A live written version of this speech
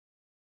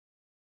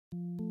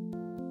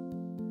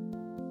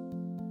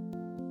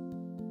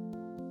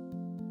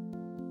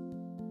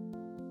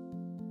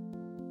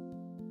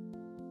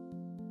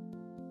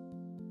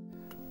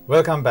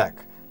Welcome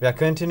back. We are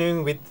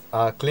continuing with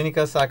our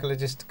clinical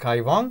psychologist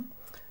Khai Wong,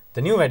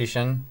 the new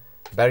addition,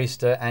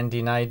 Barrister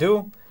Andy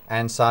Naidu,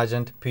 and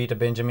Sergeant Peter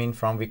Benjamin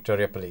from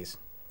Victoria Police.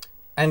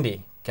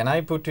 Andy, can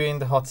I put you in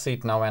the hot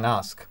seat now and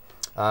ask?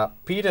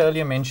 Peter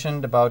earlier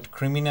mentioned about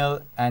criminal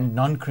and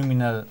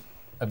non-criminal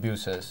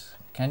abusers.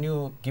 Can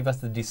you give us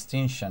the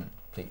distinction,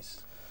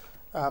 please?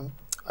 I'm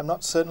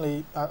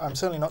certainly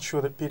not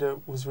sure that Peter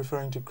was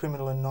referring to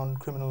criminal and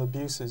non-criminal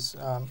abuses.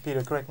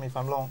 Peter, correct me if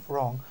I'm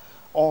wrong.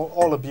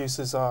 All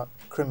abuses are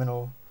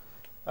criminal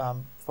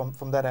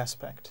from that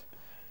aspect,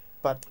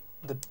 but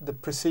the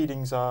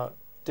proceedings are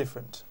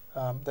different.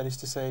 That is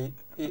to say,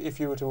 if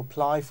you were to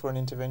apply for an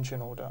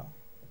intervention order,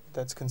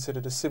 that's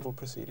considered a civil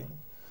proceeding,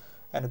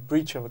 and a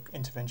breach of an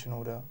intervention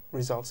order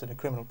results in a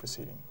criminal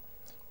proceeding.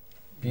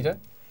 Peter?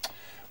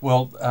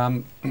 Well,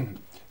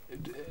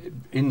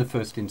 in the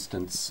first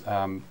instance,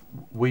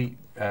 we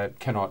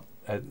cannot,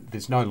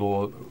 there's no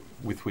law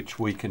with which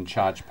we can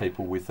charge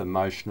people with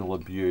emotional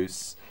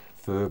abuse,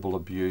 verbal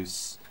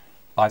abuse,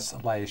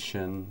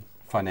 isolation,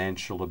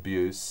 financial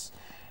abuse,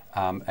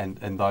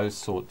 and those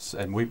sorts,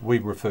 and we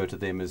refer to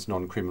them as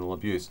non-criminal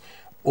abuse.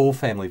 All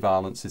family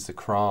violence is a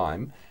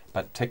crime,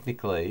 but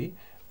technically,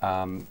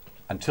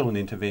 until an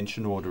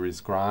intervention order is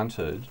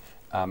granted,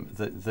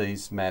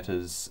 these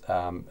matters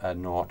are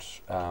not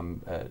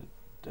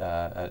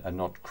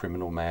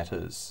criminal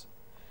matters.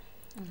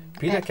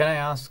 Peter, can I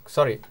ask?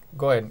 Sorry,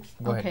 go ahead.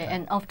 Go ahead. Okay,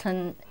 and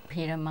often,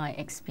 Peter, my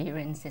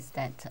experience is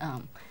that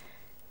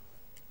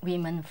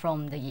women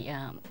from the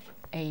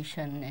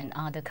Asian and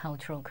other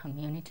cultural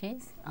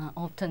communities,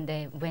 often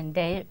when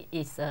there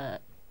is an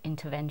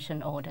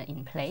intervention order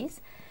in place,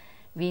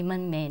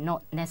 women may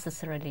not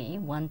necessarily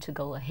want to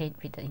go ahead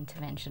with the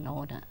intervention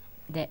order.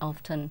 They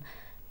often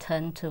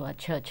turn to a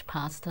church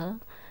pastor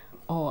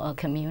or a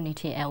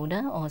community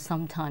elder, or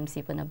sometimes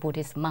even a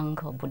Buddhist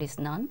monk or Buddhist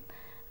nun.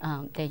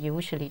 They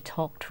usually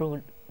talk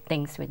through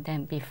things with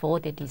them before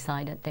they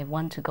decided they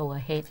want to go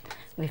ahead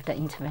with the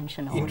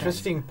intervention order.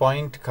 Interesting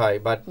point, Khai,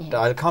 but yes.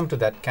 I'll come to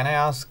that. Can I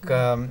ask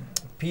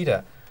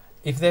Peter,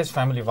 if there's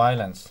family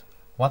violence,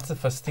 what's the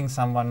first thing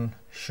someone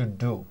should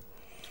do?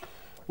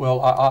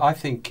 Well, I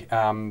think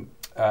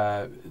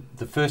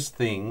the first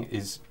thing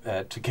is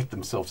to get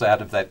themselves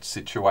out of that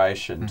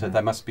situation. Mm-hmm.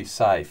 They must be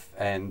safe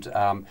and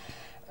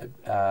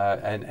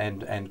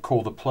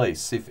call the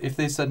police. If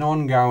there's an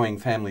ongoing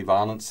family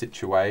violence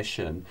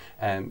situation,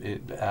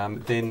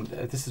 then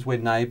this is where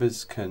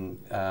neighbours can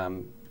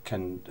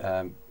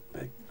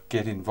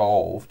get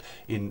involved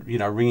in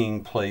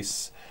ringing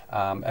police,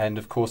 and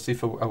of course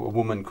if a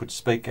woman could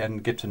speak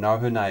and get to know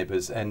her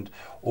neighbours, and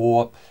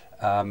or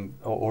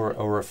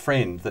a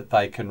friend that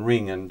they can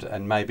ring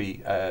and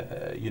maybe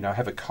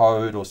have a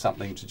code or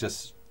something to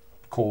just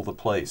call the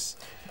police.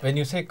 When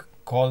you say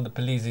call the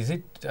police, is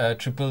it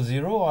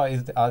 000 or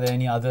are there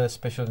any other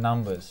special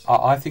numbers?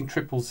 I think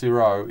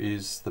 000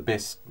 is the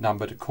best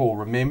number to call,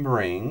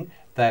 remembering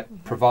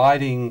that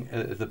providing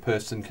the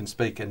person can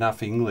speak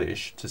enough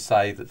English to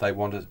say that they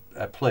want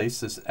a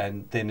police,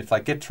 and then if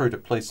they get through to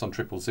police on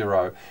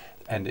 000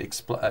 and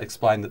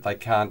explain that they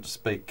can't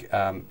speak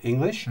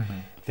English, mm-hmm.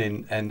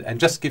 then and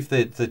just give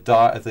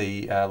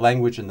the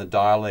language and the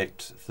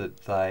dialect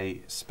that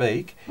they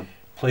speak,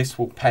 police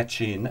will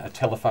patch in a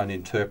telephone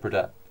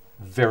interpreter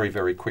very,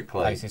 very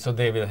quickly. I see, so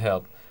they will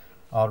help.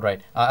 All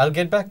right. I'll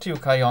get back to you,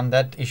 Khai, on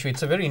that issue.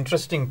 It's a very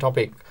interesting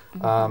topic.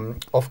 Mm-hmm.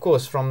 Of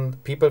course, from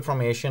people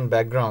from Asian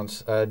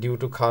backgrounds, due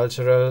to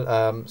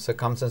cultural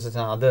circumstances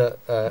and other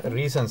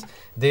reasons,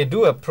 they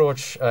do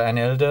approach an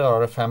elder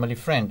or a family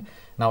friend.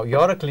 Now,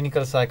 you're a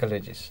clinical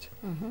psychologist.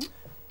 Mm-hmm.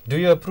 Do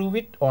you approve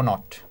it or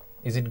not?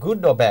 Is it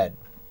good or bad?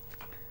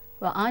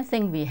 Well, I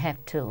think we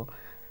have to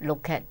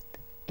look at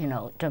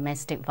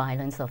domestic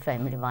violence or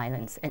family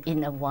violence and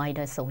in a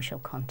wider social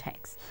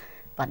context.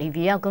 But if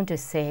we are going to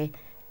say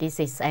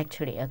this is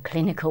actually a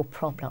clinical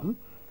problem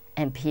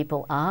and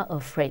people are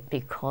afraid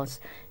because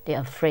they're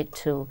afraid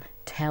to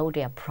tell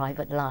their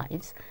private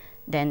lives,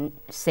 then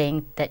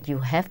saying that you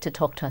have to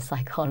talk to a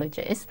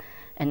psychologist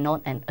and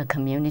not a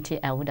community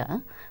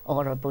elder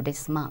or a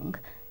Buddhist monk,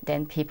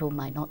 then people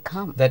might not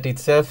come. That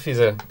itself is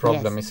a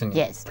problem, yes, isn't it?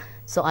 Yes.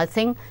 So I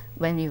think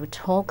when you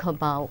talk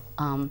about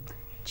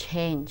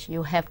change,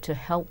 you have to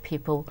help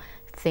people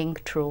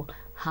think through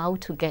how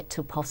to get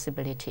to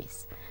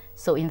possibilities.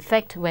 So in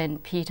fact, when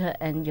Peter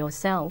and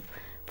yourself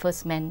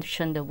first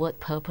mentioned the word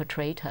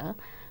perpetrator,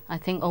 I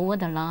think over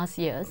the last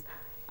years,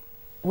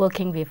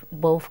 working with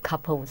both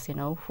couples,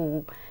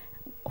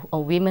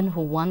 or women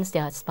who want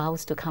their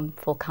spouse to come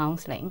for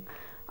counseling,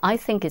 I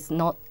think it's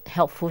not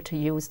helpful to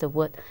use the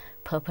word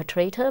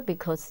perpetrator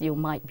because you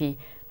might be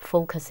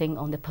focusing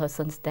on the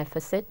person's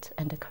deficit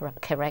and the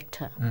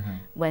character. Mm-hmm.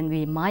 When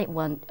we might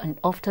want, and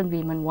often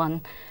women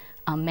want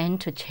men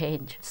to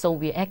change. So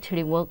we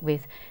actually work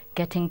with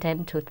getting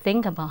them to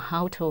think about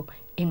how to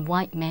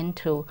invite men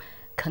to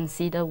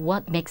consider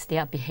what makes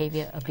their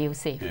behavior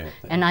abusive. Yeah.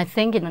 And I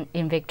think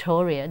in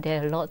Victoria,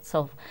 there are lots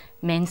of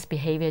men's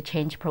behavior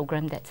change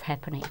program that's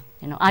happening.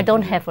 You know, I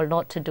don't have a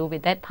lot to do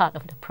with that part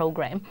of the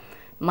program.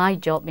 My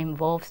job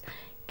involves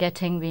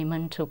getting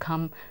women to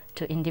come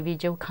to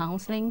individual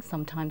counseling,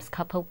 sometimes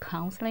couple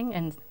counseling,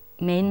 and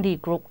mainly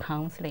group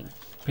counseling.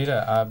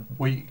 Peter,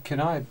 Can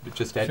I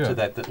just add to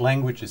that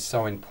language is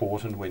so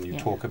important when you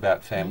talk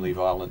about family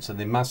violence, and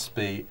there must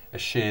be a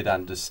shared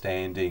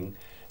understanding,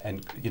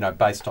 and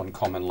based on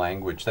common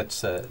language.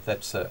 That's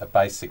a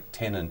basic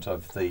tenet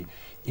of the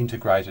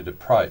integrated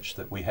approach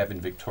that we have in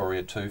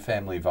Victoria to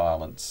family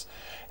violence,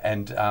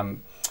 and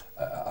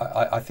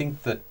I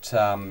think that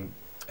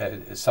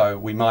so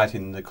we might,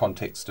 in the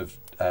context of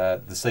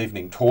this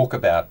evening, talk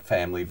about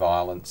family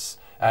violence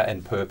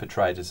and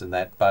perpetrators and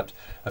that, but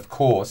of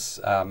course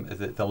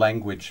the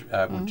language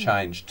would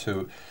change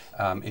to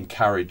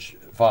encourage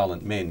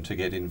violent men to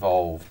get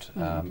involved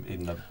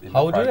in the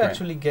how program. do you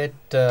actually get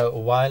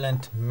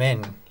violent men,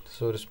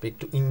 so to speak,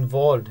 to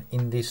involved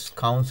in this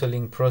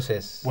counselling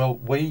process? Well,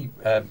 we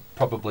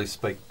probably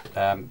speak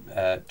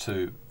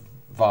to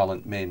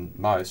violent men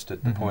most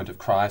at the point of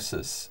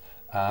crisis,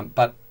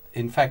 but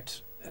in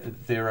fact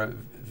there are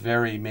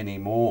very many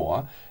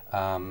more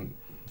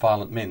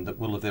violent men that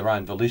will of their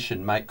own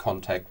volition make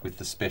contact with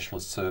the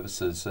specialist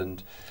services,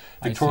 and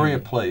Victoria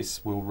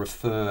Police will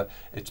refer,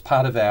 it's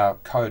part of our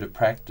code of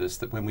practice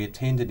that when we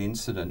attend an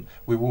incident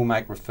we will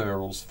make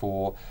referrals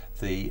for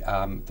the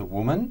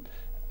woman,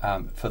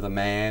 for the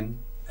man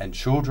and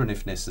children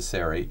if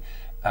necessary,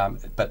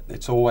 but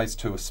it's always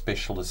to a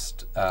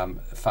specialist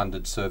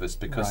funded service,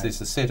 because there's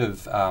a set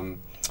of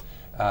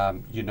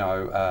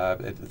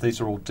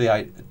these are all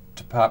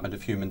Department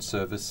of Human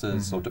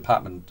Services or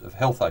Department of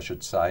Health, I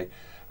should say,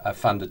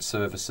 funded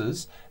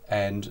services,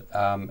 and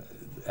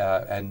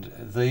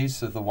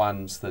these are the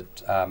ones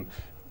that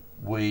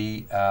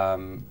we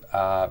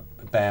are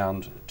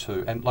bound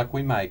to, and like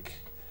we make,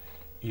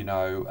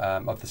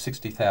 of the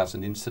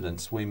 60,000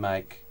 incidents, we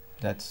make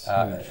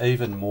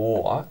even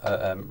more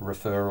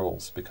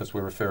referrals, because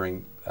we're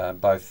referring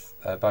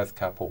both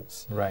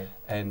couples, right?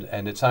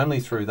 And it's only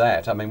through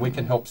that. I mean, we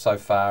can help so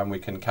far, and we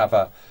can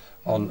cover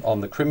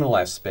on the criminal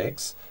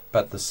aspects,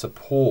 but the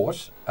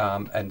support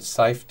and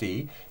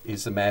safety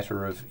is a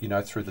matter of,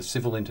 through the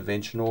civil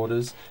intervention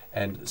orders,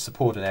 and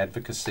support and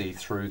advocacy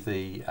through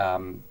the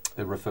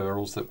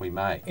referrals that we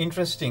make.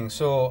 Interesting.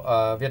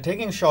 So we are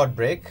taking a short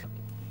break.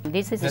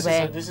 This is a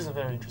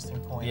very interesting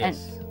point.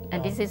 Yes.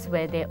 And this is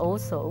where they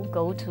also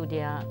go to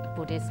their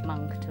Buddhist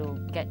monk to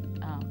get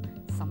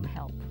some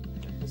help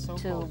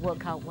to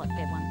work out what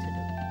they want to